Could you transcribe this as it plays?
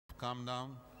calm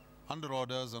down. Under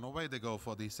orders, and away they go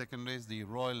for the second race, the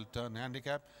Royal Tern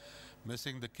Handicap.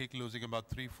 Missing the kick, losing about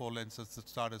 3-4 lengths at the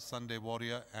start is Sunday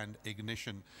Warrior and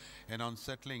Ignition. And on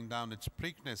settling down, it's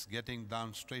Preakness getting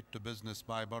down straight to business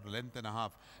by about 1.5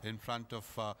 lengths in front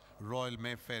of Royal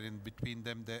Mayfair. In between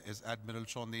them, there is Admiral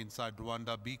Shaw on the inside.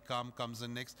 Rwanda Be Calm comes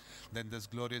in next. Then there's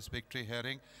Glorious Victory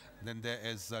Herring. Then there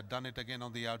is Done It Again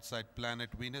on the outside. Planet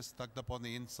Venus tucked up on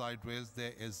the inside rails.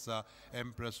 There is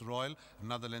Empress Royal.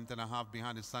 Another 1.5 lengths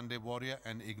behind is Sunday Warrior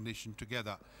and Ignition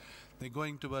together. They're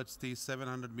going towards the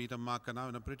 700-meter marker now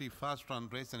in a pretty fast run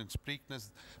race, and it's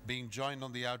Preakness being joined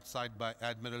on the outside by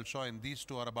Admiral Shaw, and these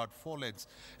two are about 4 lengths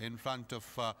in front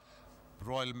of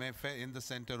Royal Mayfair. In the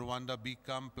center, Rwanda Be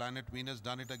Calm, Planet Venus,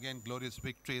 Done It Again, Glorious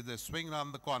Victory. They swing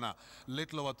around the corner,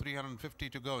 little over 350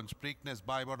 to go, and Preakness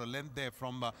by about a length there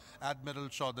from Admiral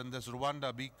Shaw. Then there's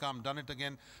Rwanda Be Calm, Done It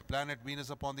Again, Planet Venus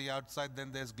upon the outside.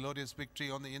 Then there's Glorious Victory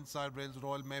on the inside rails,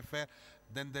 Royal Mayfair.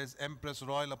 Then there's Empress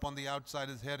Royal upon the outside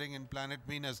is Herring in Planet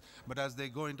Venus. But as they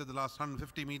go into the last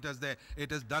 150 meters there,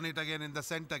 it is Done It Again in the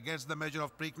center, gets the measure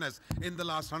of Preakness in the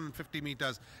last 150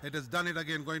 meters. It is Done It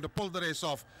Again, going to pull the race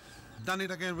off. Done It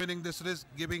Again winning this race,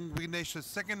 giving Vignesh his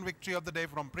second victory of the day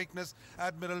from Preakness,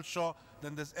 Admiral Shaw.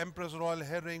 Then there's Empress Royal,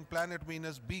 Herring, Planet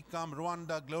Venus, Be Calm,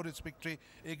 Rwanda, Glorious Victory,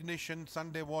 Ignition,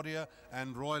 Sunday Warrior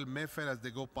and Royal Mayfair as they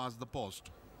go past the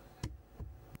post.